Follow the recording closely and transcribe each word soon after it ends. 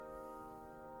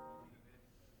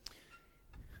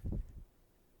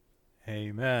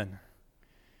Amen.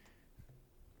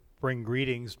 Bring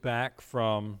greetings back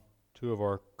from two of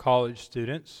our college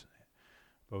students,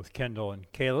 both Kendall and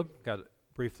Caleb. Got to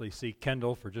briefly see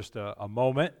Kendall for just a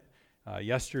moment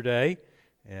yesterday,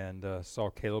 and saw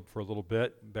Caleb for a little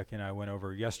bit. Becky and I went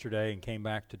over yesterday and came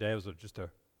back today. It was just a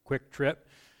quick trip,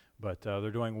 but they're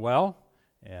doing well,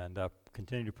 and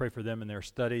continue to pray for them in their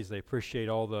studies. They appreciate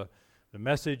all the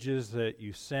messages that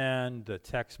you send, the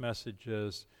text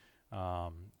messages,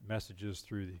 messages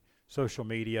through the social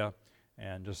media,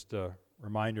 and just a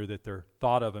reminder that they're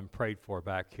thought of and prayed for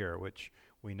back here, which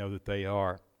we know that they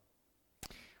are.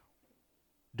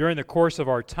 During the course of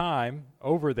our time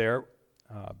over there,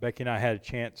 Becky and I had a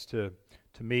chance to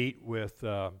meet with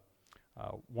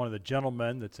one of the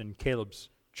gentlemen that's in Caleb's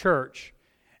church,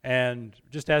 and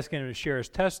just asking him to share his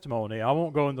testimony. I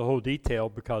won't go into the whole detail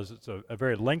because it's a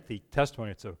very lengthy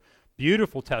testimony. It's a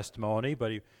beautiful testimony,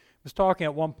 but he was talking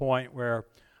at one point where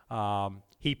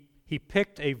he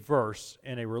picked a verse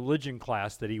in a religion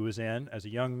class that he was in as a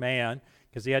young man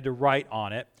because he had to write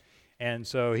on it. And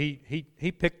so he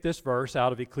picked this verse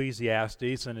out of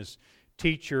Ecclesiastes, and his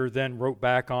teacher then wrote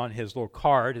back on his little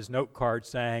card, his note card,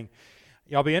 saying,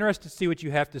 "I'll be interested to see what you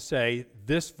have to say.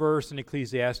 This verse in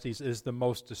Ecclesiastes is the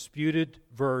most disputed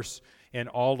verse in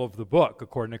all of the book,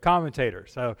 according to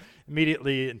commentators." So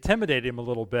immediately intimidated him a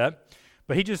little bit,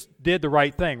 but he just did the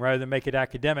right thing. Rather than make it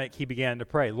academic, he began to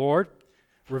pray, "Lord,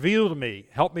 reveal to me,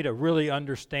 help me to really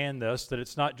understand this, that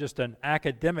it's not just an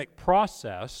academic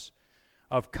process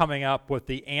of coming up with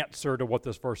the answer to what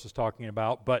this verse is talking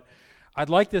about, but I'd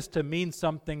like this to mean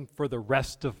something for the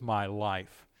rest of my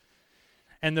life."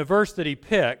 And the verse that he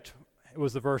picked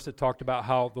was the verse that talked about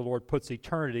how the Lord puts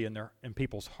eternity in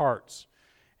people's hearts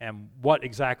and what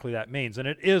exactly that means. And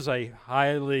it is a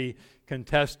highly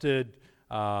contested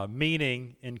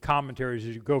meaning in commentaries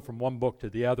as you go from one book to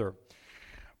the other.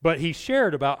 But he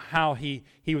shared about how he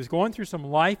was going through some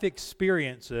life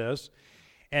experiences,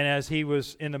 and as he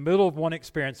was in the middle of one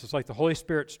experience, it's like the Holy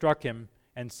Spirit struck him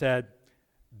and said,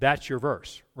 "That's your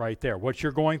verse right there. What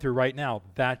you're going through right now,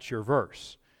 that's your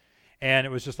verse." And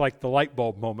it was just like the light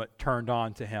bulb moment turned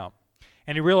on to him.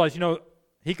 And he realized,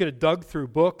 he could have dug through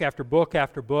book after book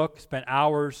after book, spent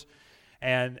hours,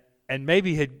 and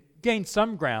maybe had gained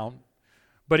some ground,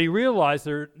 but he realized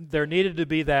there needed to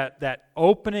be that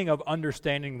opening of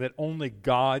understanding that only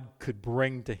God could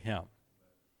bring to him.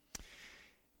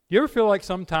 You ever feel like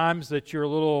sometimes that you're a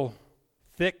little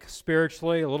thick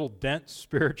spiritually, a little dense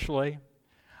spiritually?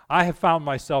 I have found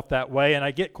myself that way, and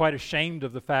I get quite ashamed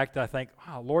of the fact that I think,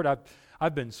 "Wow, Lord,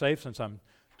 I've been saved since I'm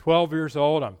 12 years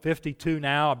old. I'm 52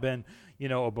 now. I've been,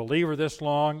 a believer this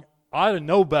long. I ought to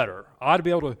know better. I ought to be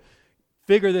able to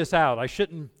figure this out. I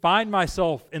shouldn't find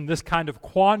myself in this kind of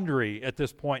quandary at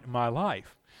this point in my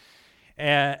life."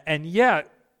 And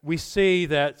yet, we see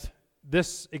that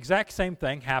this exact same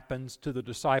thing happens to the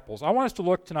disciples. I want us to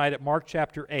look tonight at Mark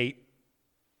chapter 8,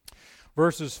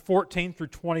 verses 14 through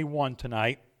 21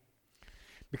 tonight,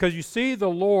 because you see the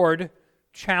Lord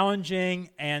challenging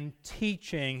and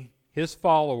teaching his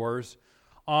followers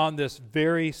on this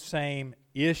very same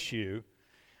issue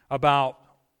about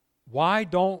why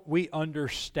don't we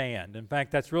understand. In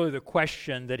fact, that's really the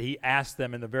question that he asked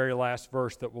them in the very last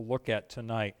verse that we'll look at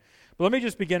tonight. But let me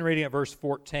just begin reading at verse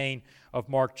 14 of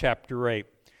Mark chapter 8.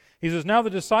 He says, "Now the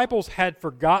disciples had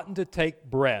forgotten to take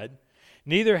bread,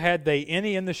 neither had they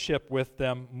any in the ship with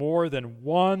them more than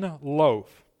one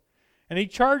loaf. And he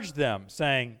charged them,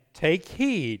 saying, 'Take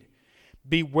heed,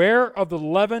 beware of the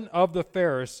leaven of the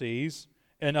Pharisees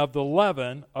and of the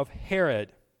leaven of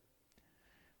Herod.'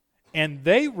 And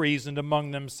they reasoned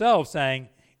among themselves, saying,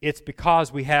 'It's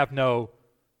because we have no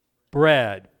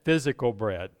bread,'" physical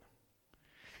bread.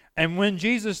 "And when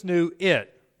Jesus knew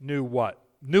what?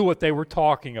 Knew what they were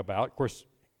talking about. Of course,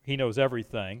 he knows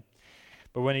everything.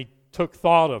 But when he took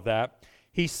thought of that,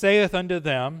 he saith unto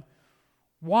them,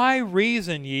 'Why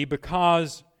reason ye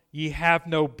because ye have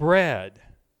no bread,'"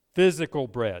 physical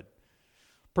bread.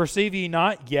 "Perceive ye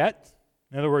not yet?"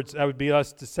 In other words, that would be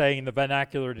us to say in the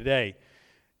vernacular today,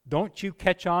 "Don't you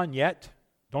catch on yet?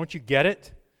 Don't you get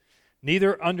it?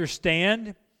 Neither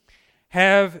understand?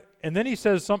 And then he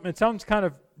says something, it sounds kind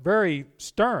of very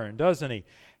stern, doesn't he?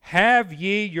 "Have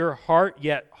ye your heart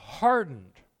yet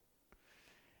hardened?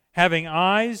 Having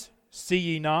eyes, see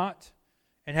ye not?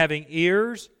 And having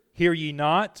ears, hear ye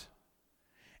not?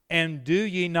 And do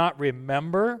ye not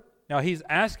remember?" Now he's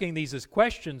asking these as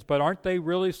questions, but aren't they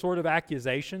really sort of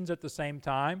accusations at the same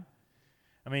time?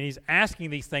 I mean, he's asking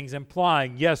these things,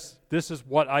 implying, yes, this is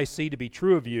what I see to be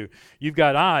true of you. You've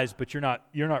got eyes, but you're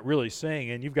not really seeing,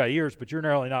 and you've got ears, but you're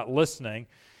really not listening.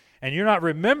 and you're not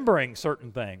remembering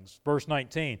certain things. Verse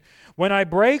 19, when I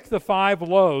break the 5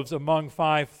 loaves among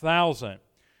 5,000,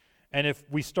 and if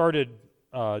we started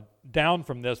down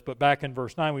from this, but back in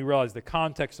verse 9, we realize the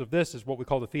context of this is what we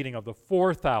call the feeding of the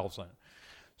 4,000.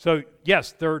 So,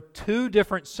 yes, there are 2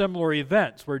 different similar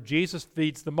events where Jesus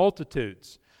feeds the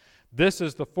multitudes. This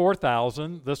is the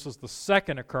 4,000. This is the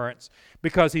second occurrence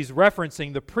because he's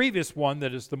referencing the previous one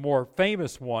that is the more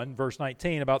famous one, verse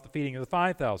 19, about the feeding of the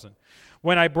 5,000.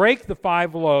 When I break the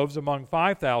 5 loaves among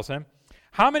 5,000,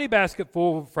 how many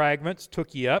basketful of fragments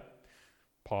took ye up?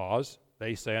 Pause.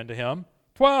 They say unto him,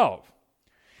 12.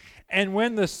 And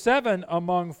when the 7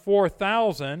 among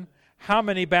 4,000, how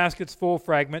many baskets full of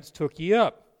fragments took ye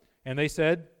up? And they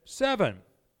said, 7.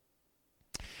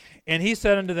 And he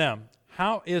said unto them,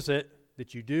 how is it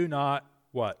that you do not,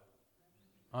 what?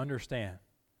 Understand.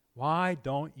 Why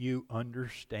don't you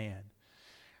understand?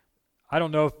 I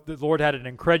don't know if the Lord had an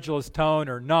incredulous tone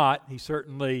or not. He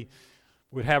certainly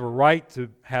would have a right to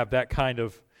have that kind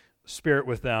of spirit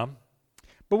with them.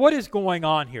 But what is going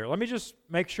on here? Let me just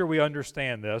make sure we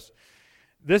understand this.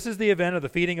 This is the event of the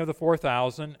feeding of the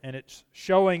 4,000, and it's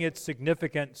showing its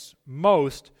significance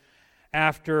most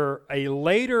after a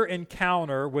later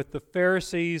encounter with the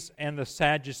Pharisees and the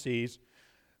Sadducees,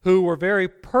 who were very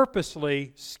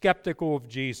purposely skeptical of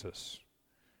Jesus.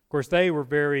 Of course, they were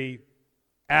very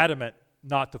adamant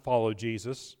not to follow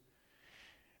Jesus.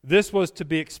 This was to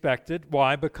be expected.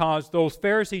 Why? Because those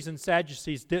Pharisees and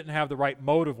Sadducees didn't have the right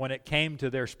motive when it came to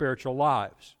their spiritual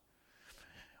lives.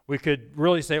 We could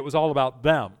really say it was all about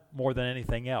them more than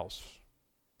anything else,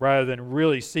 rather than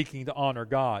really seeking to honor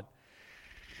God.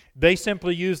 They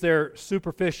simply use their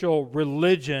superficial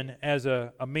religion as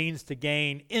a means to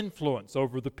gain influence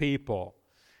over the people.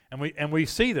 And we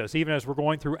see this even as we're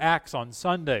going through Acts on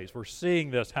Sundays. We're seeing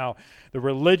this, how the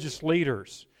religious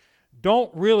leaders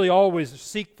don't really always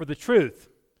seek for the truth.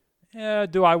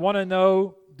 Do I want to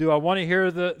know? Do I want to hear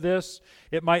this?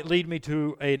 It might lead me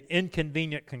to an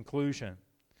inconvenient conclusion.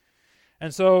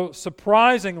 And so,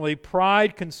 surprisingly,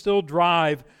 pride can still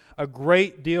drive a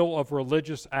great deal of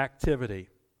religious activity.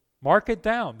 Mark it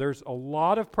down. There's a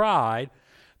lot of pride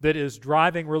that is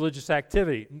driving religious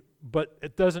activity, but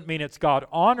it doesn't mean it's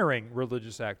God-honoring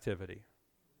religious activity.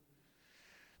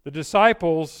 The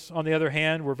disciples, on the other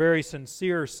hand, were very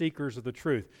sincere seekers of the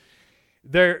truth.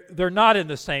 They're not in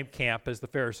the same camp as the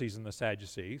Pharisees and the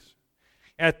Sadducees.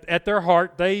 At their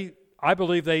heart, I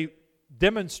believe they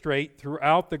demonstrate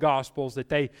throughout the Gospels that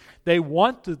they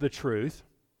want the truth,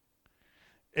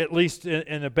 at least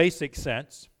in a basic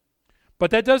sense. But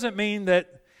that doesn't mean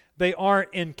that they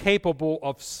aren't incapable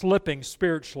of slipping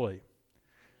spiritually.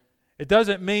 It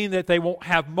doesn't mean that they won't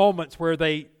have moments where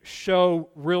they show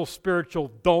real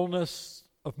spiritual dullness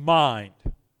of mind.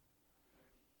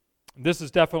 This is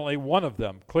definitely one of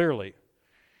them, clearly.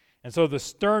 And so the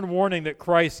stern warning that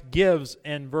Christ gives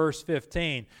in verse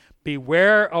 15,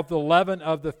 beware of the leaven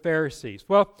of the Pharisees.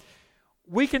 Well,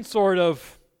 we can sort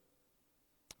of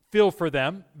feel for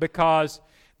them because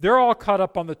they're all caught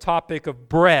up on the topic of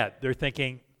bread. They're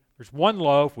thinking, there's one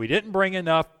loaf, we didn't bring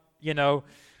enough,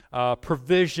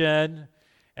 provision.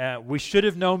 We should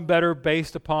have known better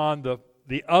based upon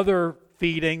the other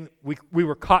feeding. We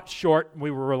were caught short. We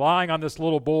were relying on this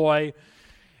little boy.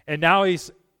 And now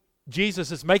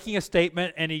Jesus is making a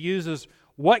statement, and he uses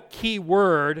what key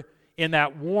word in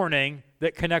that warning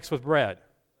that connects with bread?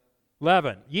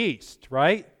 Leaven, yeast,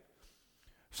 right?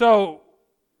 So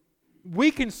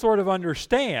we can sort of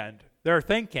understand their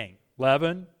thinking.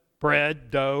 Leaven, bread,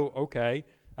 dough, okay,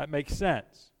 that makes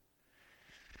sense.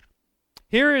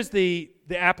 Here is the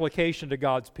application to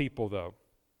God's people, though.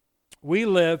 We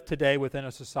live today within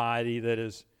a society that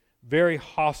is very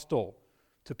hostile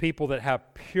to people that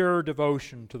have pure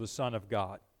devotion to the Son of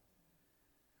God.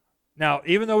 Now,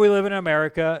 even though we live in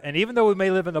America, and even though we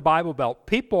may live in the Bible Belt,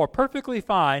 people are perfectly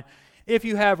fine if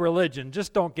you have religion.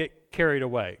 Just don't get carried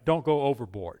away. Don't go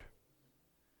overboard.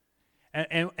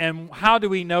 And how do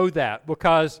we know that?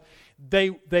 Because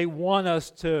they want us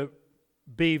to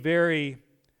be very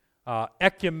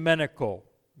ecumenical.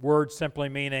 Word simply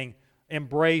meaning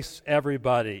embrace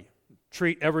everybody.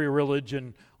 Treat every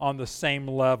religion on the same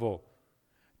level.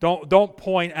 Don't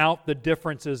point out the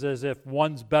differences as if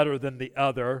one's better than the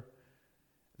other.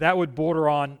 That would border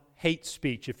on hate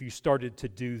speech if you started to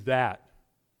do that.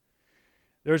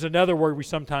 There's another word we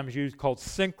sometimes use called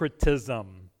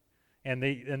syncretism. And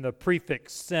the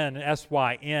prefix sin,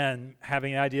 S-Y-N,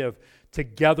 having an idea of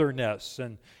togetherness.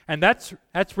 And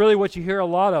that's really what you hear a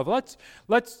lot of.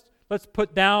 Let's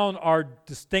put down our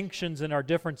distinctions and our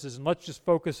differences, and let's just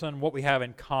focus on what we have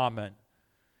in common.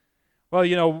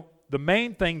 Well, the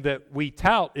main thing that we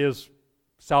tout is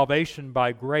salvation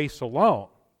by grace alone,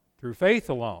 through faith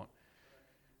alone.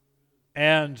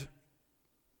 And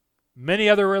many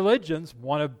other religions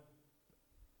want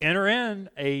to enter in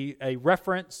a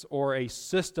reference or a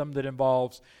system that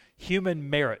involves human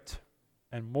merit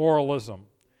and moralism.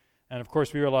 And of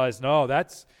course we realize, no,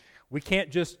 we can't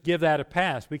just give that a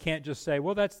pass. We can't just say,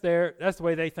 well, that's the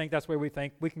way they think, that's the way we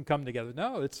think, we can come together.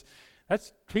 No,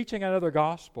 that's teaching another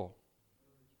gospel.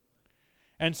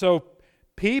 And so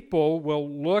people will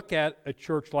look at a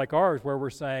church like ours where we're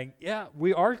saying, yeah,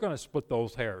 we are going to split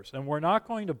those hairs, and we're not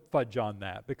going to fudge on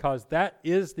that, because that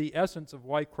is the essence of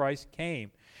why Christ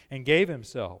came and gave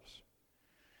himself.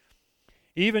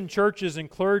 Even churches and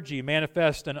clergy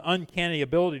manifest an uncanny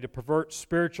ability to pervert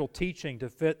spiritual teaching to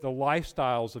fit the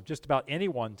lifestyles of just about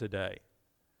anyone today.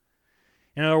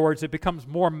 In other words, it becomes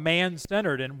more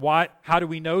man-centered. And how do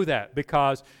we know that?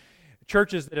 Because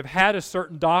churches that have had a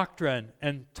certain doctrine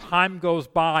and time goes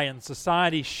by and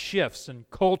society shifts and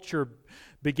culture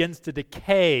begins to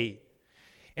decay,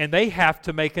 and they have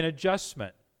to make an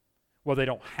adjustment. Well, they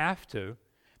don't have to.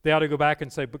 They ought to go back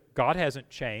and say, but God hasn't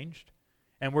changed,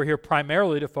 and we're here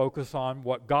primarily to focus on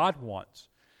what God wants.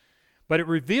 But it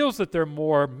reveals that they're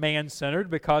more man-centered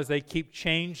because they keep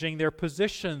changing their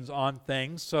positions on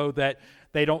things so that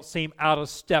they don't seem out of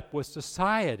step with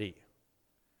society.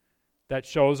 That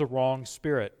shows a wrong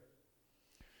spirit.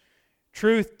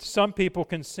 Truth to some people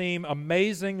can seem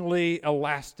amazingly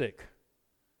elastic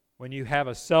when you have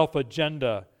a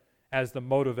self-agenda as the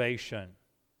motivation.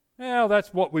 Well,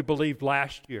 that's what we believed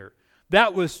last year.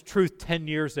 That was truth 10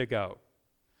 years ago.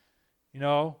 You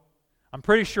know, I'm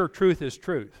pretty sure truth is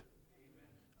truth.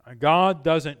 God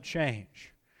doesn't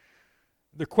change.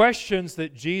 The questions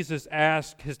that Jesus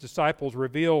asked his disciples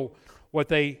reveal what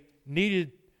they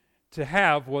needed to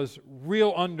have was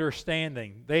real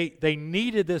understanding. They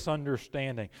needed this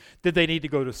understanding. Did they need to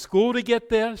go to school to get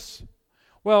this?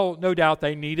 Well, no doubt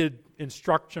they needed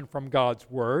instruction from God's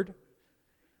Word.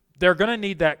 They're going to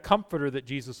need that comforter that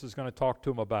Jesus is going to talk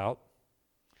to them about.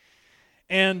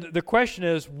 And the question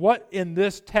is, what in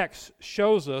this text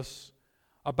shows us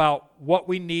about what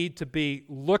we need to be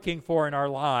looking for in our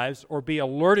lives or be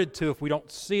alerted to if we don't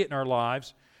see it in our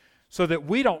lives, so that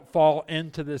we don't fall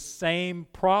into this same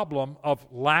problem of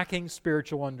lacking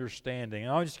spiritual understanding.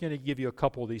 And I'm just going to give you a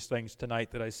couple of these things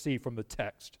tonight that I see from the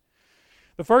text.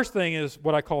 The first thing is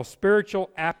what I call spiritual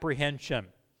apprehension.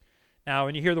 Now,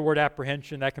 when you hear the word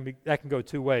apprehension, that can go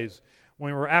two ways.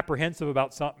 When we're apprehensive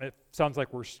about something, it sounds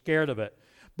like we're scared of it.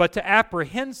 But to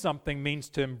apprehend something means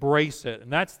to embrace it,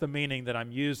 and that's the meaning that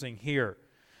I'm using here.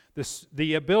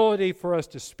 The ability for us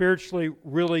to spiritually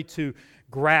really to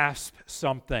grasp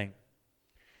something.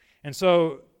 And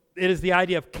so it is the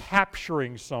idea of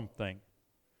capturing something.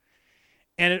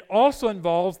 And it also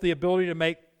involves the ability to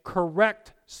make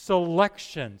correct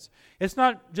selections. It's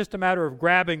not just a matter of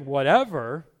grabbing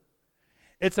whatever.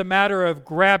 It's a matter of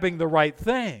grabbing the right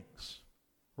things,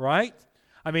 right?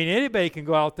 I mean, anybody can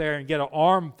go out there and get an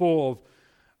armful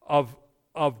of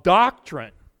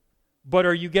doctrine, but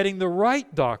are you getting the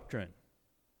right doctrine?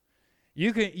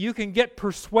 You can get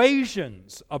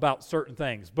persuasions about certain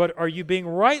things, but are you being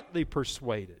rightly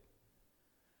persuaded?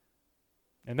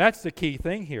 And that's the key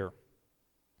thing here.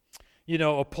 You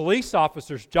know, a police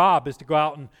officer's job is to go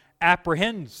out and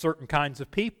apprehend certain kinds of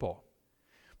people.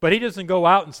 But he doesn't go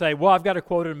out and say, well, I've got a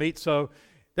quota to meet, so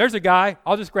there's a guy,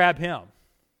 I'll just grab him.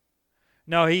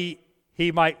 No, he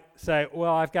might say,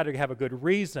 well, I've got to have a good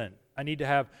reason. I need to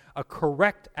have a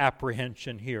correct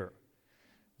apprehension here.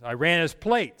 I ran his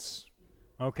plates,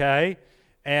 okay?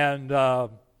 And,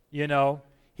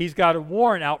 he's got a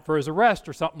warrant out for his arrest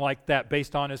or something like that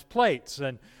based on his plates.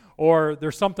 Or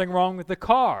there's something wrong with the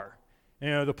car.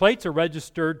 The plates are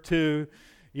registered to,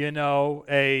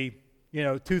 a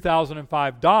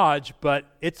 2005 Dodge, but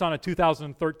it's on a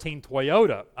 2013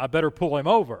 Toyota. I better pull him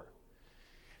over.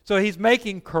 So he's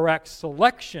making correct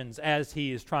selections as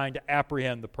he is trying to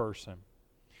apprehend the person.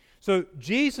 So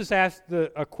Jesus asked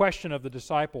a question of the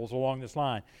disciples along this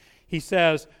line. He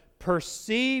says,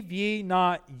 perceive ye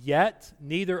not yet,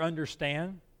 neither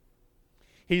understand?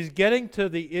 He's getting to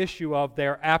the issue of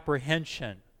their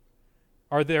apprehension,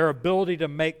 or their ability to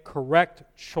make correct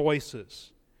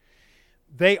choices.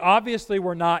 They obviously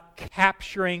were not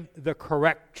capturing the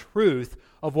correct truth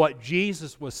of what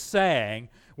Jesus was saying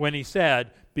when he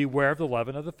said, beware of the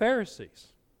leaven of the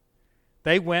Pharisees.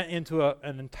 They went into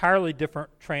an entirely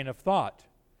different train of thought.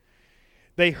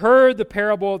 They heard the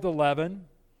parable of the leaven,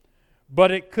 but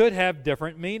it could have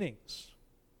different meanings.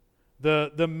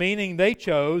 The meaning they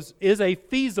chose is a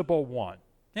feasible one.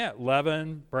 Yeah,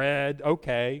 leaven, bread,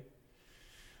 okay.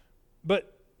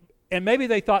 But And maybe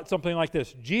they thought something like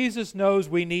this: Jesus knows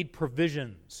we need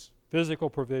provisions, physical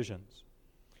provisions.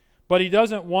 But he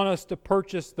doesn't want us to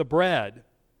purchase the bread,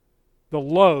 the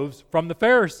loaves, from the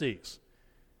Pharisees.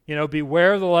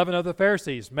 Beware the leaven of the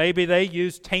Pharisees. Maybe they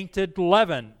use tainted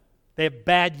leaven. They have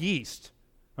bad yeast.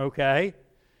 Okay?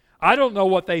 I don't know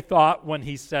what they thought when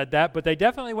he said that, but they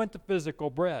definitely went to physical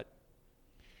bread.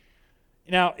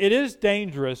 Now, it is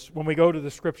dangerous when we go to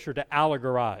the Scripture to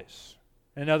allegorize.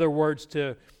 In other words,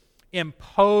 to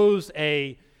impose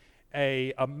a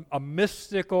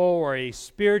mystical or a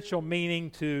spiritual meaning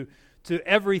to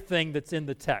everything that's in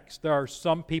the text. There are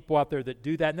some people out there that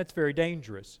do that, and that's very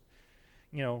dangerous.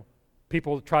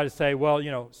 People try to say,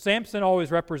 well, Samson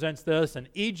always represents this, and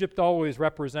Egypt always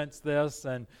represents this,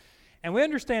 and we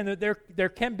understand that there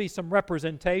can be some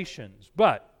representations,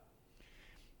 but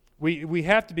we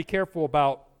have to be careful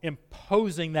about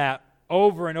imposing that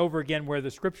over and over again where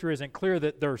the Scripture isn't clear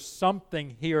that there's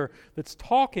something here that's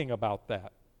talking about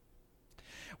that.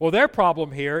 Well, their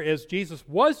problem here is Jesus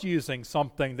was using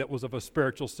something that was of a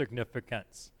spiritual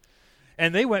significance.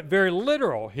 And they went very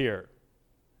literal here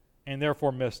and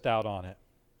therefore missed out on it.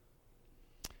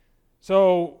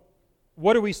 So,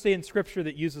 what do we see in Scripture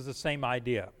that uses the same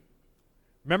idea?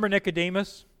 Remember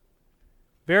Nicodemus?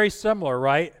 Very similar,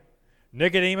 right?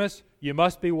 Nicodemus, you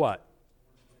must be what?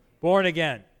 Born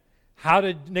again. How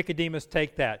did Nicodemus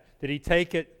take that? Did he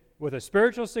take it with a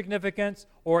spiritual significance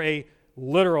or a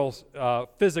literal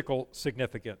physical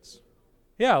significance?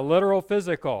 Yeah, literal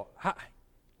physical.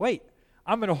 Wait,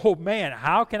 I'm an old man.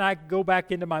 How can I go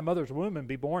back into my mother's womb and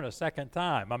be born a second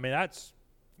time? I mean,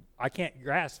 I can't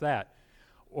grasp that.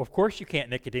 Well, of course you can't,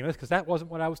 Nicodemus, because that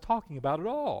wasn't what I was talking about at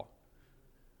all.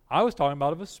 I was talking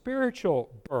about of a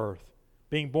spiritual birth,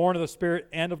 being born of the Spirit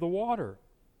and of the water.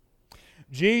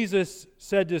 Jesus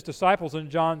said to his disciples in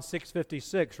John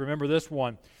 6:56, remember this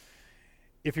one,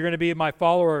 if you're going to be my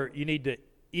follower, you need to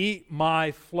eat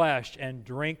my flesh and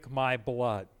drink my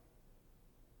blood.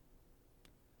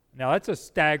 Now that's a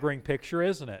staggering picture,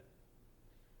 isn't it?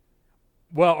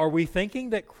 Well, are we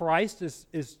thinking that Christ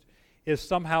is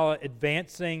somehow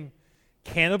advancing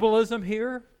cannibalism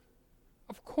here?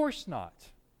 Of course not.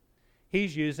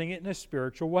 He's using it in a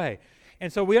spiritual way.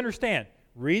 And so we understand.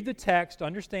 Read the text,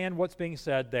 understand what's being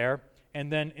said there, and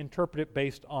then interpret it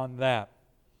based on that.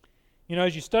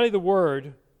 As you study the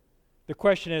Word, the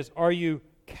question is, are you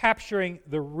capturing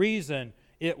the reason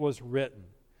it was written?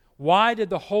 Why did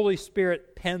the Holy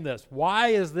Spirit pen this? Why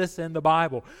is this in the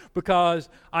Bible? Because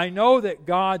I know that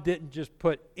God didn't just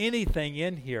put anything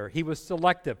in here. He was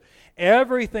selective.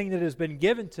 Everything that has been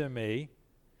given to me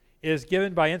is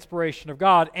given by inspiration of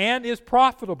God and is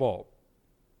profitable.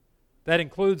 That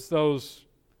includes those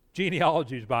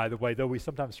genealogies, by the way, though we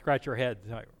sometimes scratch our heads.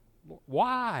 Like,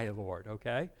 why, Lord?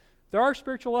 Okay? There are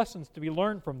spiritual lessons to be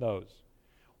learned from those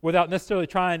without necessarily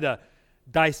trying to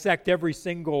dissect every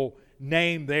single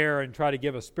name there and try to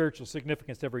give a spiritual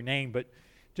significance to every name, but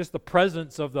just the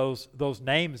presence of those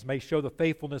names may show the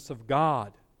faithfulness of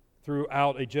God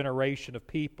throughout a generation of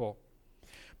people.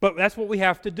 But that's what we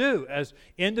have to do as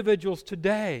individuals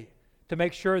today to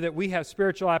make sure that we have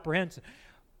spiritual apprehension.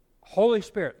 Holy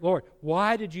Spirit, Lord,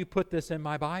 why did you put this in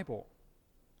my Bible?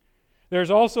 There's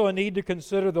also a need to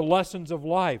consider the lessons of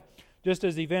life. Just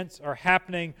as events are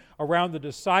happening around the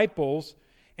disciples,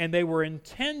 and they were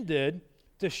intended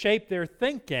to shape their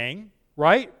thinking,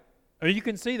 right? I mean, you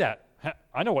can see that.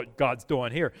 I know what God's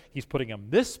doing here. He's putting them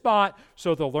this spot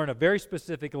so they'll learn a very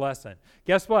specific lesson.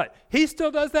 Guess what? He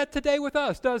still does that today with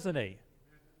us, doesn't he?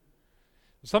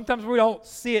 Sometimes we don't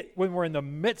see it when we're in the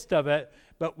midst of it,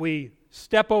 but we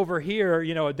step over here,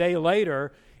 a day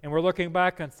later, and we're looking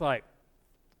back and it's like,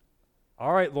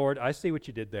 all right, Lord, I see what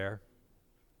you did there.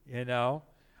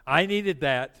 I needed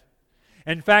that.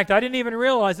 In fact, I didn't even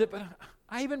realize it, but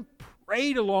I even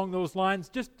prayed along those lines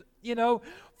just,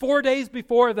 4 days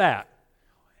before that.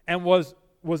 And was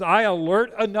I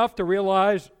alert enough to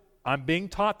realize I'm being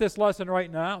taught this lesson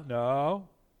right now? No.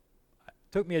 It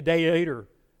took me a day later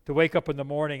to wake up in the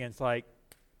morning and it's like,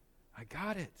 I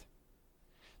got it.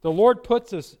 The Lord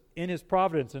puts us in His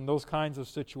providence in those kinds of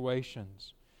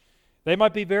situations. They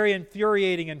might be very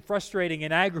infuriating and frustrating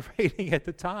and aggravating at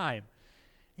the time.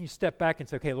 And you step back and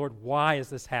say, okay, Lord, why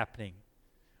is this happening?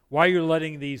 Why are you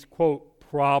letting these, quote,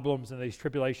 problems and these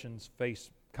tribulations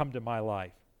come to my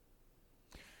life?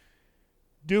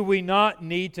 Do we not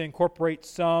need to incorporate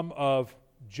some of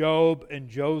Job and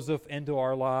Joseph into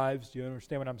our lives? Do you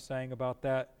understand what I'm saying about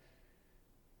that?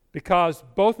 Because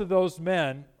both of those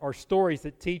men are stories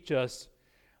that teach us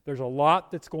there's a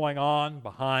lot that's going on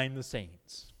behind the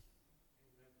scenes.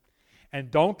 And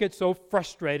don't get so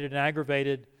frustrated and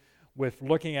aggravated with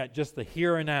looking at just the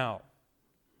here and now.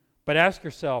 But ask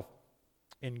yourself,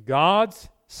 in God's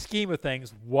scheme of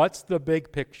things, what's the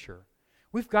big picture?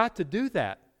 We've got to do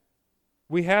that.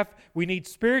 We need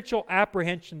spiritual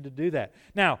apprehension to do that.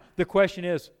 Now, the question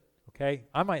is, okay,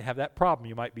 I might have that problem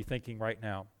you might be thinking right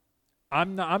now.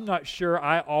 I'm not sure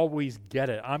I always get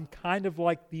it. I'm kind of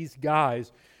like these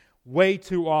guys way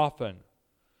too often.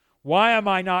 Why am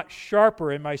I not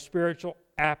sharper in my spiritual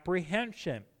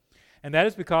apprehension? And that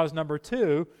is because, number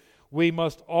two, we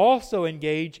must also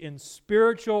engage in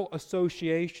spiritual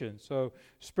association. So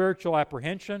spiritual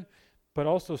apprehension, but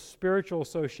also spiritual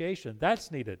association.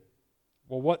 That's needed.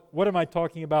 Well, what am I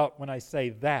talking about when I say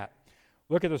that?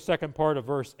 Look at the second part of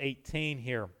verse 18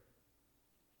 here.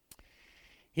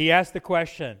 He asked the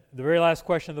question, the very last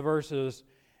question of the verse is,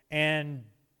 and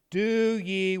do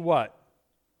ye what?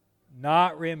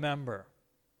 Not remember.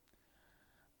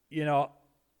 You know,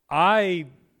 I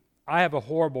have a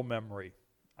horrible memory.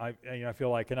 I feel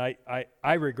like, and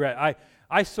I regret.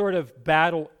 I sort of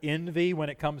battle envy when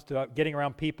it comes to getting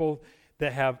around people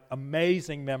that have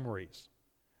amazing memories.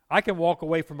 I can walk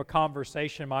away from a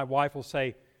conversation, my wife will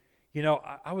say, you know,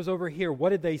 I was over here, what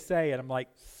did they say? And I'm like,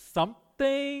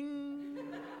 something?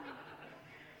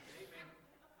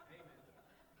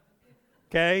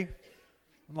 Okay?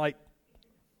 I'm like,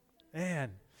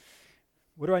 man,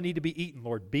 what do I need to be eating,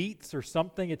 Lord? Beets or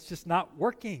something? It's just not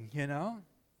working, you know?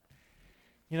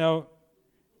 You know,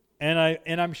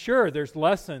 and I'm sure there's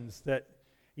lessons that,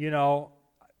 you know,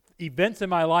 events in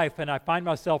my life, and I find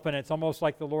myself in it. It's almost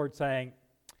like the Lord saying,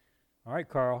 all right,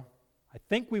 Carl, I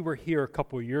think we were here a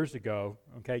couple of years ago,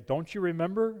 okay? Don't you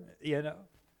remember? You know,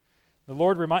 the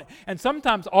Lord and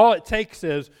sometimes all it takes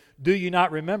is, do you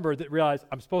not remember, that realize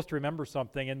I'm supposed to remember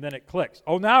something, and then it clicks.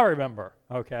 Oh, now I remember,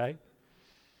 okay?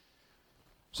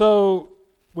 So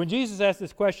when Jesus asked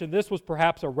this question, this was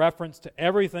perhaps a reference to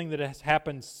everything that has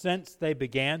happened since they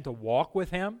began to walk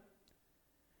with Him.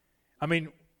 I mean,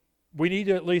 we need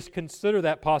to at least consider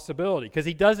that possibility, because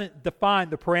He doesn't define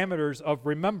the parameters of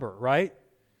remember, right?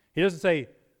 He doesn't say,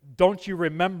 don't you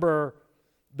remember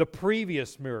the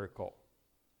previous miracle?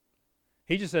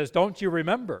 He just says, don't you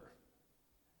remember?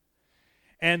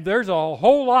 And there's a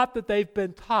whole lot that they've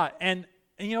been taught. And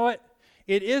you know what?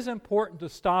 It is important to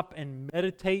stop and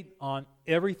meditate on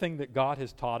everything that God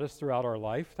has taught us throughout our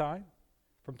lifetime,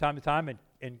 from time to time,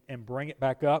 and bring it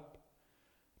back up,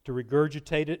 to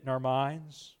regurgitate it in our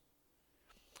minds.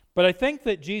 But I think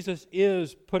that Jesus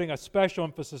is putting a special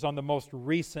emphasis on the most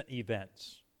recent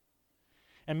events.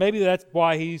 And maybe that's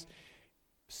why He's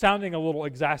sounding a little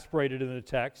exasperated in the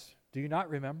text. Do you not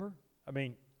remember? I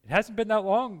mean, it hasn't been that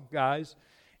long, guys,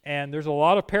 and there's a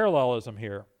lot of parallelism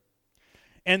here.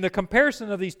 And the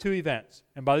comparison of these two events,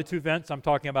 and by the two events, I'm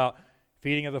talking about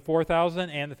feeding of the 4,000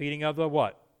 and the feeding of the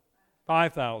what?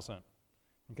 5,000.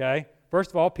 Okay?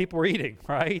 First of all, people were eating,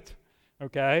 right?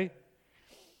 Okay?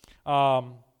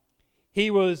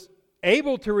 He was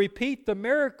able to repeat the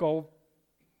miracle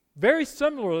very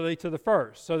similarly to the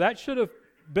first. So that should have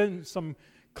been some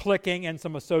clicking and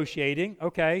some associating.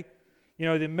 Okay? You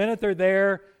know, the minute they're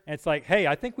there, and it's like, hey,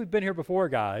 I think we've been here before,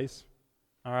 guys.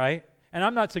 All right? And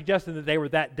I'm not suggesting that they were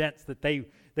that dense that they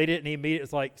didn't immediately,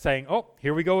 it's like saying, oh,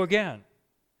 here we go again.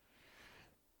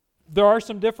 There are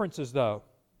some differences, though.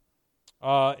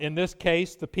 In this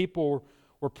case, the people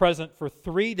were present for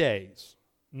 3 days,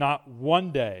 not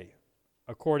 1 day,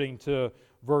 according to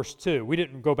verse 2. We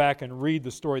didn't go back and read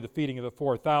the story of the feeding of the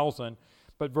 4,000,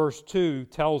 but verse 2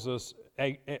 tells us,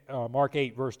 Mark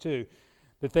 8, verse 2,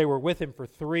 that they were with Him for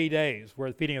 3 days, where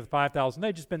the feeding of the 5,000,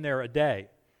 they'd just been there a day.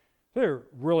 They're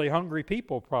really hungry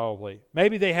people, probably.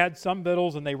 Maybe they had some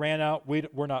victuals and they ran out.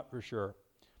 We're not for sure.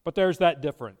 But there's that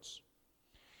difference.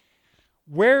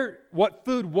 What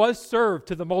food was served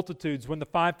to the multitudes when the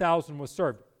 5,000 was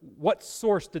served? What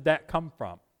source did that come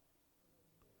from?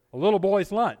 A little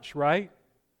boy's lunch, right?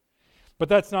 But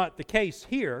that's not the case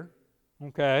here,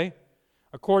 okay?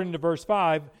 According to verse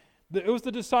 5, it was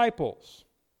the disciples,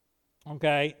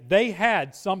 okay? They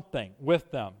had something with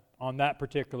them on that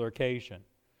particular occasion.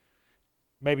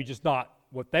 Maybe just not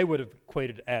what they would have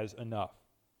equated as enough.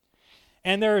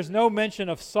 And there is no mention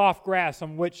of soft grass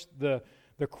on which the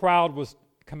crowd was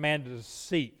commanded to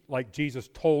seat, like Jesus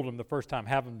told them the first time,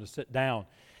 have them to sit down.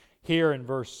 Here in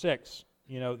verse 6,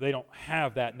 you know, they don't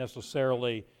have that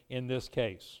necessarily in this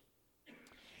case.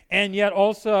 And yet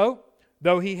also,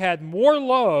 though He had more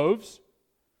loaves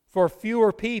for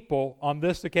fewer people on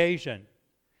this occasion,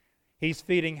 He's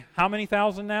feeding how many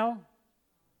thousand now?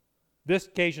 This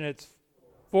occasion it's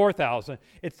 4,000.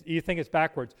 You think it's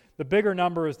backwards. The bigger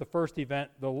number is the first event,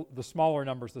 the smaller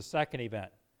number is the second event.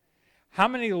 How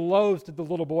many loaves did the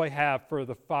little boy have for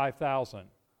the 5,000?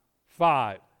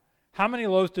 5. How many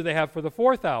loaves do they have for the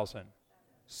 4,000?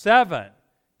 7.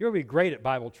 You'll be great at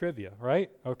Bible trivia, right?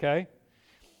 Okay.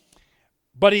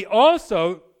 But he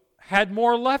also had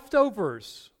more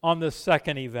leftovers on this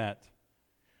second event.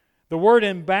 The word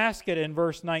in basket in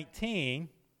verse 19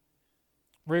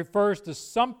 refers to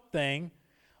something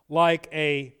like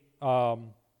a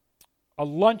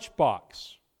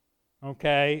lunchbox.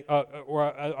 Okay,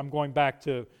 I'm going back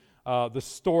to the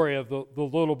story of the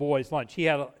little boy's lunch. He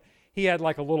had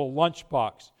like a little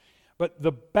lunchbox. But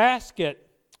the basket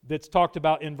that's talked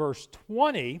about in verse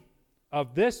 20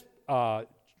 of this,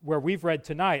 where we've read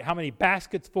tonight, how many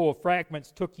baskets full of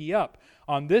fragments took ye up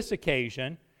on this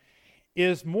occasion,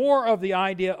 is more of the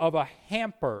idea of a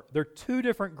hamper. There are two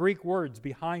different Greek words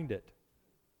behind it.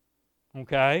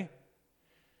 Okay?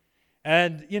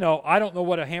 And, I don't know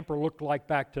what a hamper looked like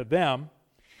back to them,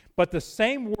 but the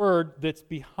same word that's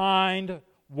behind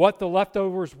what the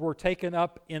leftovers were taken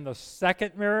up in the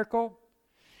second miracle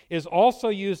is also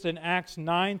used in Acts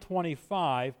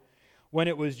 9:25 when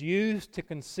it was used to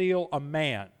conceal a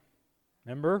man.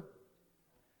 Remember?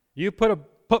 You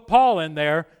put Paul in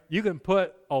there, you can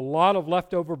put a lot of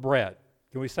leftover bread.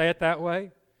 Can we say it that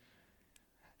way?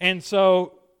 And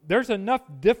so there's enough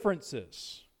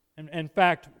differences. In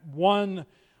fact, one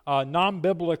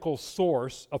non-biblical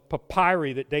source of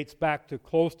papyri that dates back to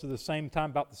close to the same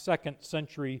time, about the 2nd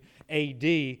century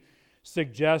A.D.,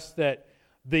 suggests that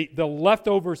the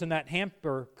leftovers in that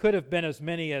hamper could have been as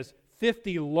many as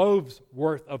 50 loaves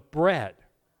worth of bread.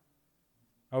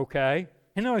 Okay?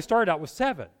 And they only started out with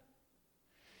 7.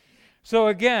 So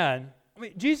again,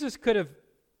 Jesus could have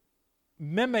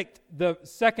mimicked the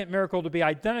second miracle to be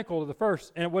identical to the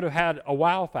first, and it would have had a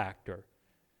wow factor.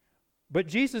 But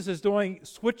Jesus is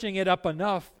switching it up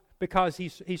enough because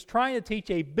he's trying to teach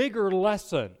a bigger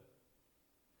lesson.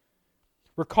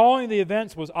 Recalling the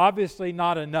events was obviously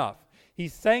not enough.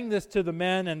 He's saying this to the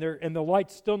men, and the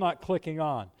light's still not clicking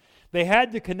on. They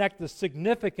had to connect the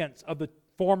significance of the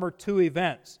former two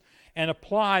events and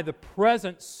apply the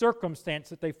present circumstance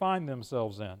that they find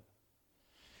themselves in.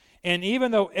 And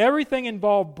even though everything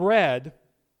involved bread,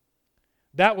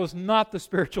 that was not the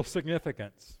spiritual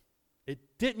significance. It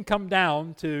didn't come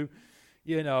down to,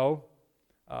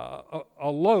 a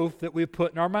loaf that we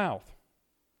put in our mouth.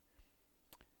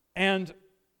 And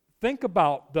think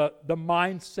about the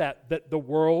mindset that the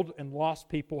world and lost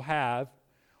people have,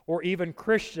 or even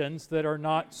Christians that are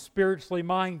not spiritually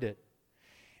minded.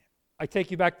 I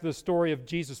take you back to the story of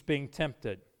Jesus being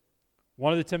tempted.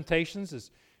 One of the temptations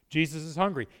is Jesus is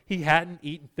hungry. He hadn't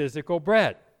eaten physical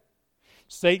bread.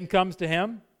 Satan comes to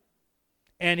him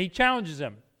and he challenges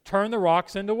him. Turn the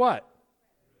rocks into what?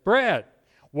 Bread.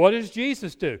 What does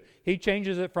Jesus do? He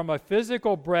changes it from a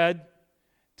physical bread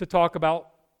to talk about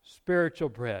spiritual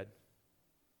bread.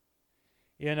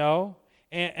 I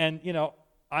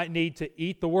need to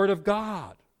eat the Word of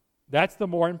God. That's the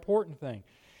more important thing.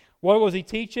 What was he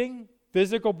teaching?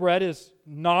 Physical bread is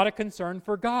not a concern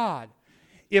for God.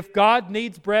 If God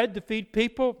needs bread to feed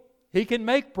people, He can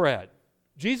make bread.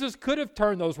 Jesus could have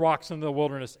turned those rocks in the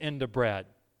wilderness into bread.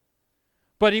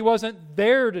 But He wasn't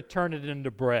there to turn it into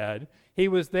bread. He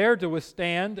was there to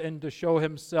withstand and to show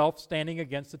Himself standing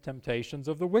against the temptations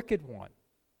of the wicked one.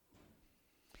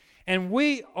 And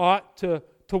we ought to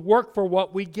work for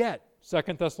what we get.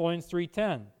 2 Thessalonians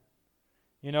 3:10.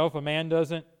 If a man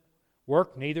doesn't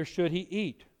work, neither should he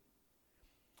eat.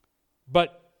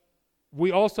 But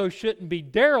we also shouldn't be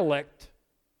derelict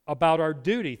about our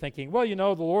duty, thinking, the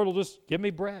Lord will just give me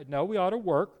bread. No, we ought to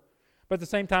work. But at the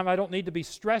same time, I don't need to be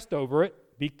stressed over it.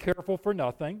 Be careful for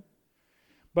nothing.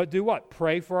 But do what?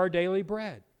 Pray for our daily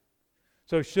bread.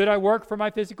 So should I work for my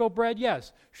physical bread?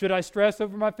 Yes. Should I stress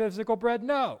over my physical bread?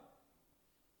 No.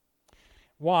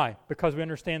 Why? Because we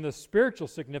understand the spiritual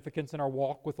significance in our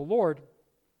walk with the Lord.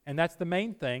 And that's the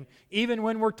main thing, even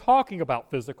when we're talking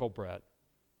about physical bread.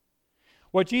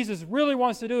 What Jesus really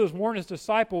wants to do is warn His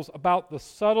disciples about the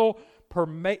subtle,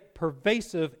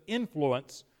 pervasive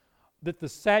influence that the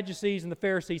Sadducees and the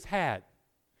Pharisees had.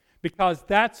 Because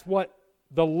that's what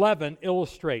the leaven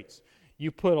illustrates.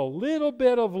 You put a little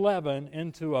bit of leaven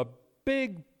into a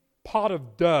big pot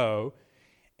of dough,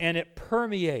 and it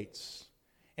permeates.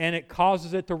 And it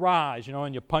causes it to rise,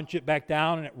 and you punch it back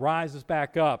down and it rises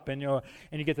back up. And you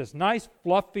get this nice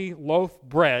fluffy loaf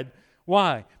bread.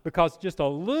 Why? Because just a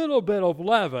little bit of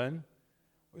leaven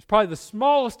was probably the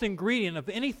smallest ingredient of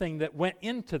anything that went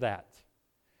into that.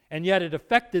 And yet it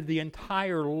affected the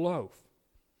entire loaf.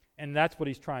 And that's what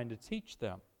He's trying to teach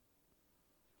them.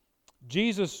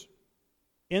 Jesus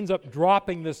ends up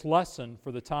dropping this lesson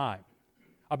for the time.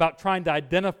 about trying to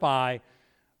identify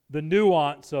the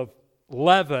nuance of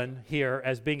leaven here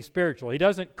as being spiritual. He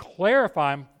doesn't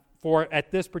clarify them for it at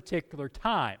this particular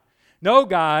time. No,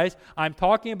 guys, I'm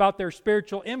talking about their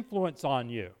spiritual influence on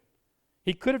you.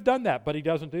 He could have done that, but he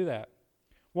doesn't do that.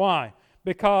 Why?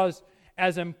 Because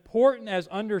as important as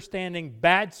understanding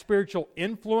bad spiritual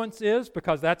influence is,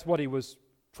 because that's what he was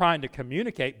trying to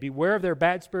communicate, beware of their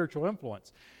bad spiritual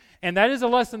influence. And that is a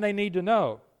lesson they need to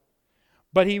know.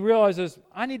 But he realizes,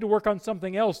 I need to work on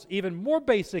something else even more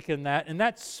basic than that, and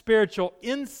that's spiritual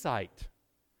insight.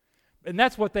 And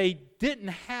that's what they didn't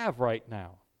have right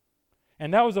now.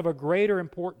 And that was of a greater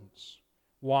importance.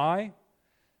 Why?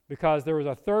 Because there was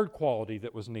a third quality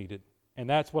that was needed, and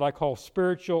that's what I call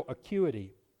spiritual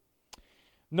acuity.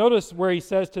 Notice where he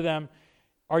says to them,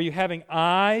 are you having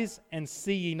eyes and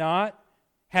see ye not?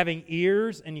 Having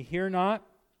ears and ye hear not?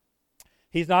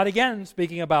 He's not again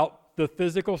speaking about the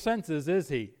physical senses, is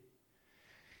he?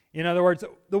 In other words,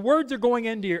 the words are going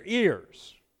into your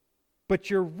ears, but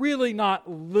you're really not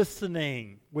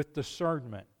listening with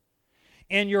discernment.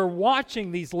 And you're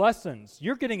watching these lessons.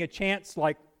 You're getting a chance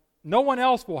like no one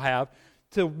else will have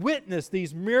to witness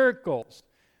these miracles.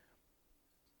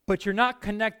 But you're not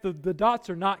connected, the dots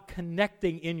are not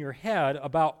connecting in your head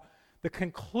about the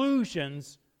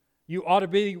conclusions you ought to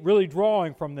be really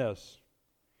drawing from this.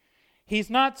 He's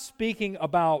not speaking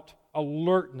about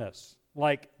alertness,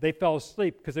 like they fell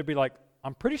asleep, because they'd be like,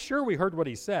 I'm pretty sure we heard what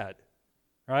he said,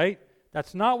 right?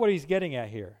 That's not what he's getting at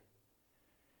here.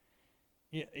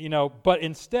 But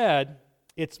instead,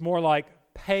 it's more like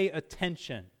pay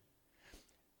attention.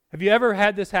 Have you ever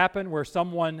had this happen where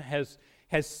someone has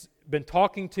been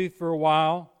talking to you for a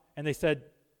while, and they said,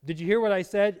 did you hear what I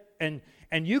said? And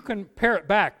you can parrot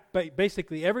back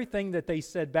basically everything that they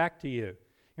said back to you.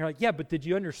 You're like, yeah, but did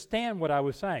you understand what I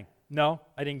was saying? No,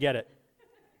 I didn't get it.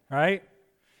 Right?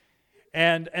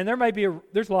 And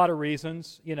there's a lot of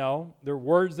reasons, there are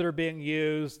words that are being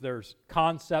used, there's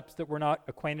concepts that we're not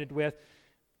acquainted with.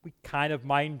 We kind of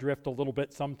mind drift a little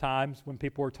bit sometimes when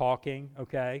people are talking,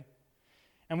 okay?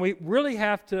 And we really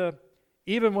have to,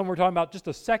 even when we're talking about just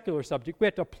a secular subject, we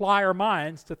have to apply our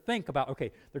minds to think about,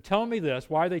 okay, they're telling me this,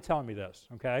 why are they telling me this,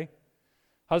 okay?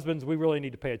 Husbands, we really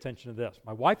need to pay attention to this.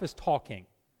 My wife is talking,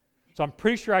 so I'm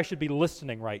pretty sure I should be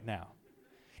listening right now.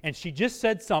 And she just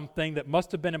said something that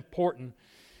must have been important,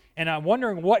 and I'm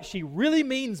wondering what she really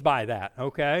means by that,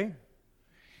 okay?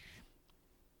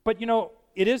 But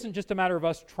it isn't just a matter of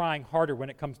us trying harder when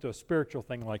it comes to a spiritual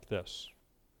thing like this.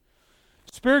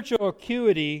 Spiritual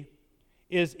acuity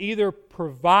is either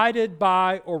provided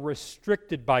by or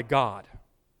restricted by God.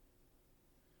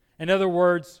 In other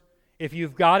words, if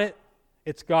you've got it,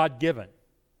 it's God-given.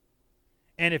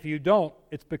 And if you don't,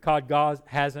 it's because God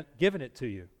hasn't given it to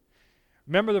you.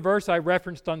 Remember the verse I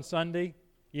referenced on Sunday,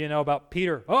 about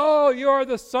Peter? Oh, you are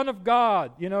the Son of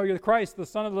God. You're the Christ, the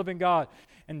Son of the living God.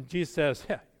 And Jesus says,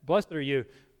 blessed are you.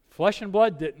 Flesh and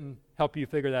blood didn't help you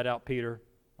figure that out, Peter.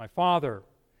 My Father.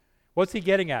 What's he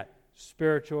getting at?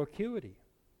 Spiritual acuity.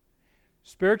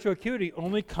 Spiritual acuity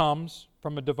only comes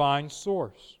from a divine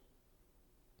source.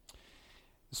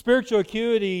 Spiritual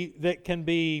acuity that can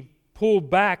be pulled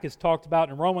back is talked about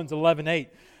in Romans 11:8.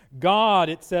 God,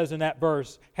 it says in that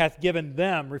verse, hath given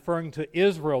them, referring to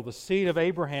Israel, the seed of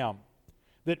Abraham,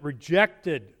 that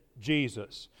rejected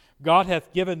Jesus. God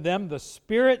hath given them the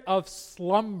spirit of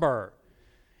slumber.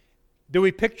 Do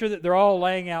we picture that they're all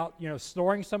laying out,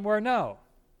 snoring somewhere? No.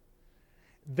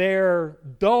 They're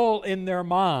dull in their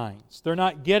minds. They're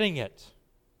not getting it.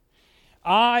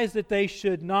 Eyes that they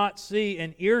should not see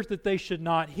and ears that they should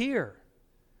not hear.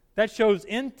 That shows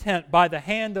intent by the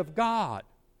hand of God.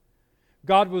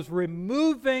 God was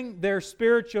removing their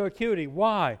spiritual acuity.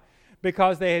 Why?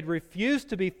 Because they had refused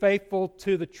to be faithful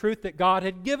to the truth that God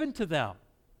had given to them.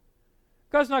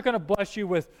 God's not going to bless you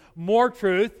with more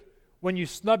truth when you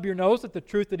snub your nose at the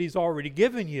truth that He's already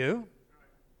given you.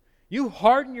 You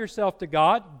harden yourself to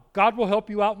God, God will help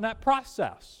you out in that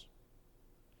process.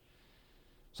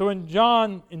 So in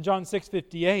John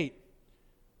 6:58,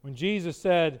 when Jesus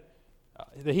said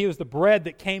that He was the bread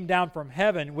that came down from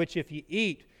heaven, which if ye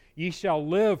eat, ye shall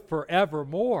live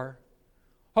forevermore.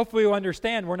 Hopefully you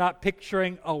understand we're not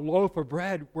picturing a loaf of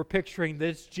bread, we're picturing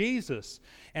this Jesus.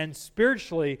 And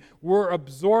spiritually, we're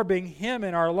absorbing Him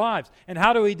in our lives. And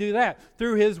how do we do that?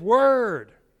 Through His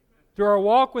Word, through our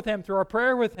walk with Him, through our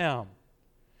prayer with Him.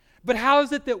 But how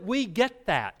is it that we get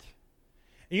that?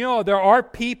 There are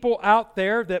people out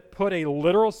there that put a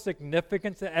literal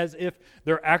significance as if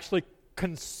they're actually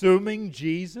consuming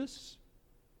Jesus.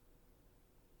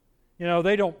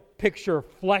 They don't picture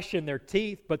flesh in their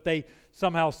teeth, but they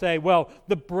somehow say, well,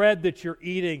 the bread that you're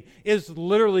eating is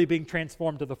literally being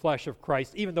transformed to the flesh of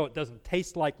Christ. Even though it doesn't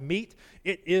taste like meat,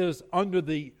 it is under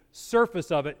the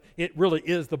surface of it, it really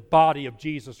is the body of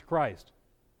Jesus Christ.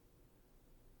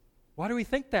 Why do we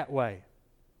think that way?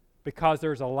 Because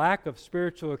there's a lack of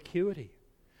spiritual acuity.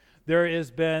 There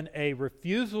has been a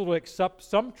refusal to accept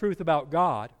some truth about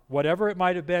God, whatever it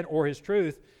might have been, or His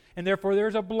truth, and therefore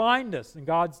there's a blindness, and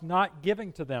God's not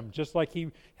giving to them, just like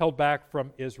He held back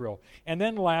from Israel. And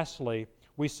then lastly,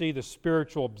 we see the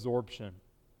spiritual absorption.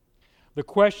 The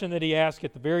question that He asked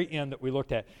at the very end that we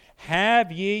looked at,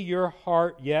 have ye your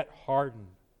heart yet hardened?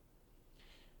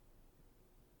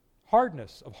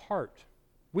 Hardness of heart.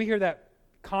 We hear that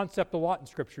concept a lot in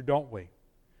Scripture, don't we?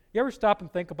 You ever stop and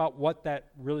think about what that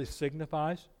really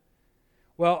signifies?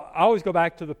 Well, I always go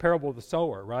back to the parable of the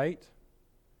sower, right?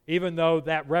 Even though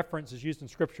that reference is used in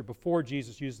Scripture before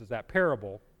Jesus uses that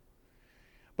parable.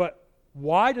 But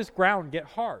why does ground get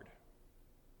hard?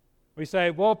 We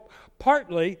say, well,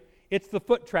 partly it's the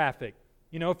foot traffic.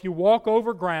 You know, if you walk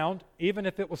over ground, even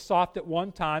if it was soft at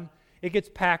one time, it gets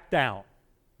packed down.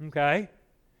 Okay?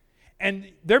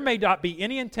 And there may not be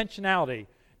any intentionality.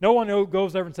 No one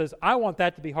goes over and says, I want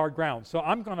that to be hard ground, so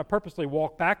I'm going to purposely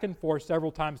walk back and forth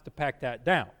several times to pack that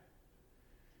down.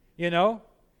 You know?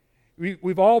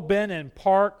 We've all been in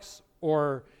parks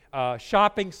or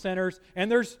shopping centers,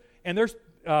 and there's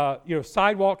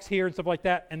sidewalks here and stuff like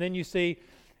that, and then you see,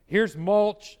 here's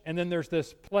mulch, and then there's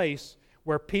this place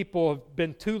where people have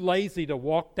been too lazy to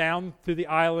walk down through the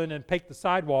island and take the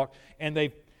sidewalk, and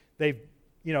they've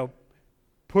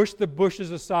push the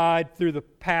bushes aside through the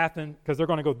path, and because they're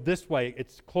going to go this way,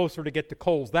 it's closer to get to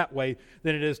Kohl's that way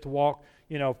than it is to walk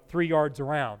 3 yards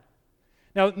around.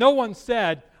 Now, no one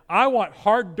said, I want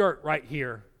hard dirt right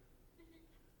here.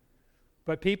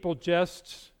 But people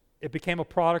it became a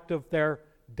product of their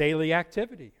daily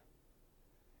activity.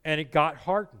 And it got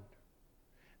hardened.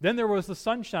 Then there was the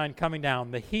sunshine coming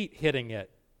down, the heat hitting it.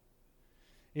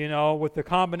 With the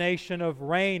combination of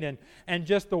rain and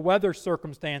just the weather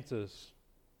circumstances.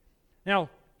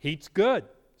 Now, heat's good,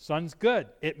 sun's good.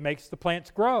 It makes the plants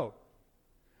grow.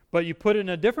 But you put in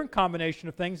a different combination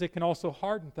of things, it can also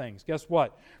harden things. Guess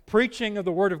what? Preaching of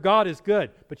the Word of God is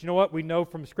good. But you know what? We know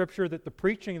from Scripture that the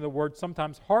preaching of the Word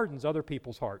sometimes hardens other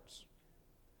people's hearts.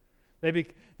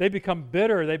 They become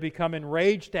bitter. They become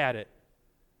enraged at it.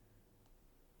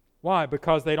 Why?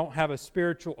 Because they don't have a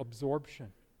spiritual absorption.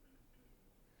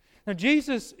 Now,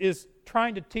 Jesus is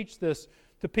trying to teach this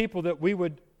to people that we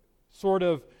would sort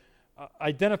of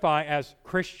identify as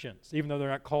Christians, even though they're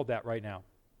not called that right now.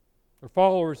 They're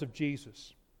followers of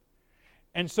Jesus.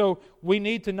 And so we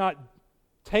need to not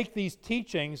take these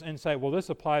teachings and say, well,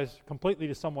 this applies completely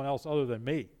to someone else other than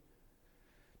me.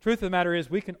 Truth of the matter is,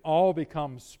 we can all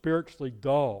become spiritually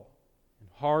dull and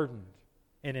hardened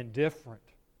and indifferent.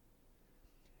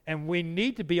 And we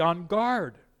need to be on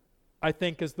guard, I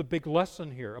think, is the big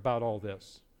lesson here about all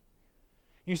this.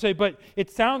 You say, but it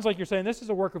sounds like you're saying this is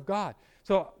a work of God.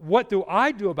 So what do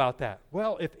I do about that?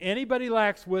 Well, if anybody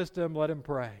lacks wisdom, let him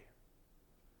pray.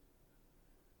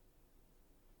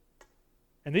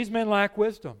 And these men lack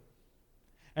wisdom.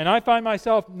 And I find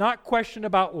myself not questioning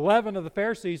about leaven of the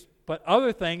Pharisees, but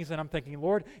other things, and I'm thinking,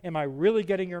 Lord, am I really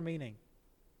getting your meaning?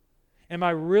 Am I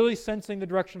really sensing the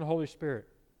direction of the Holy Spirit?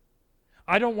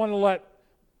 I don't want to let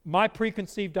my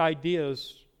preconceived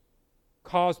ideas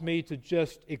cause me to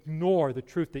just ignore the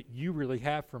truth that you really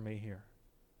have for me here.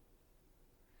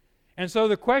 And so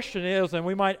the question is, and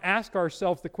we might ask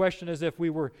ourselves the question as if we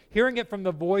were hearing it from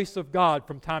the voice of God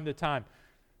from time to time,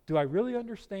 do I really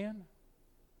understand?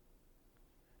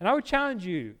 And I would challenge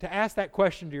you to ask that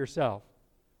question to yourself,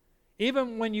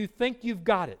 even when you think you've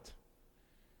got it,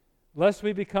 lest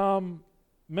we become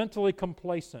mentally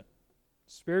complacent,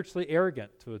 spiritually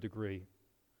arrogant to a degree,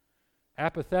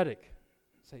 apathetic.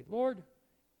 Say, Lord,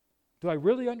 do I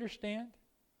really understand?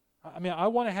 I mean, I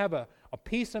want to have a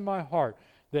peace in my heart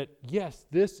that, yes,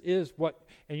 this is what,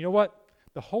 and you know what?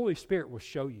 The Holy Spirit will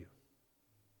show you.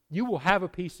 You will have a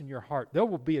peace in your heart. There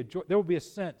will be a joy, there will be a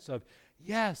sense of,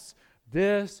 yes,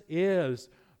 this is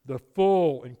the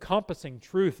full, encompassing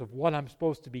truth of what I'm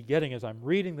supposed to be getting as I'm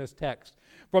reading this text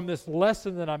from this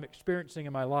lesson that I'm experiencing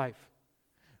in my life.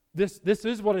 This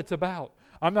is what it's about.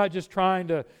 I'm not just trying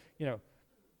to,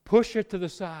 push it to the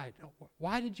side.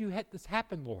 Why did you let this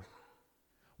happen, Lord?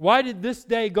 Why did this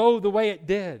day go the way it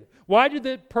did? Why did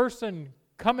that person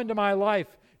come into my life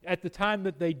at the time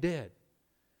that they did?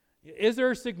 Is there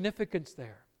a significance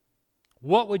there?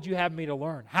 What would you have me to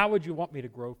learn? How would you want me to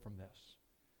grow from this?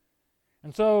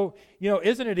 And so,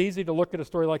 isn't it easy to look at a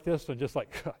story like this and just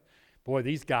like, boy,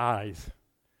 these guys,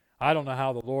 I don't know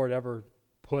how the Lord ever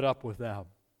put up with them.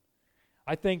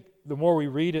 I think the more we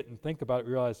read it and think about it,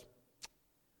 we realize,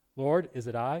 Lord, is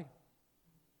it I?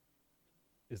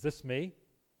 Is this me?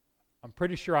 I'm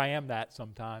pretty sure I am that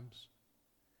sometimes.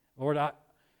 Lord,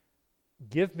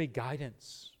 give me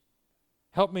guidance.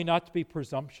 Help me not to be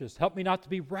presumptuous. Help me not to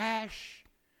be rash.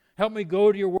 Help me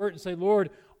go to your word and say, Lord,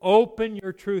 open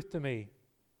your truth to me.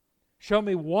 Show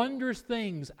me wondrous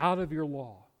things out of your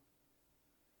law.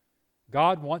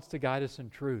 God wants to guide us in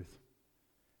truth.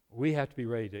 We have to be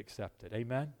ready to accept it.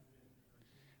 Amen?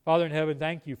 Father in heaven,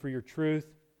 thank you for your truth.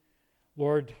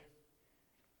 Lord,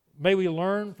 may we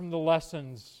learn from the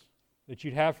lessons that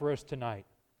you'd have for us tonight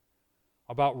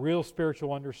about real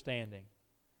spiritual understanding.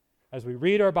 As we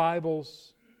read our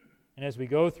Bibles and as we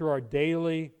go through our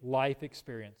daily life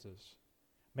experiences,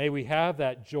 may we have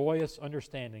that joyous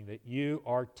understanding that you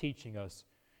are teaching us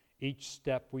each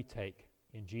step we take.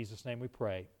 In Jesus' name we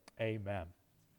pray. Amen.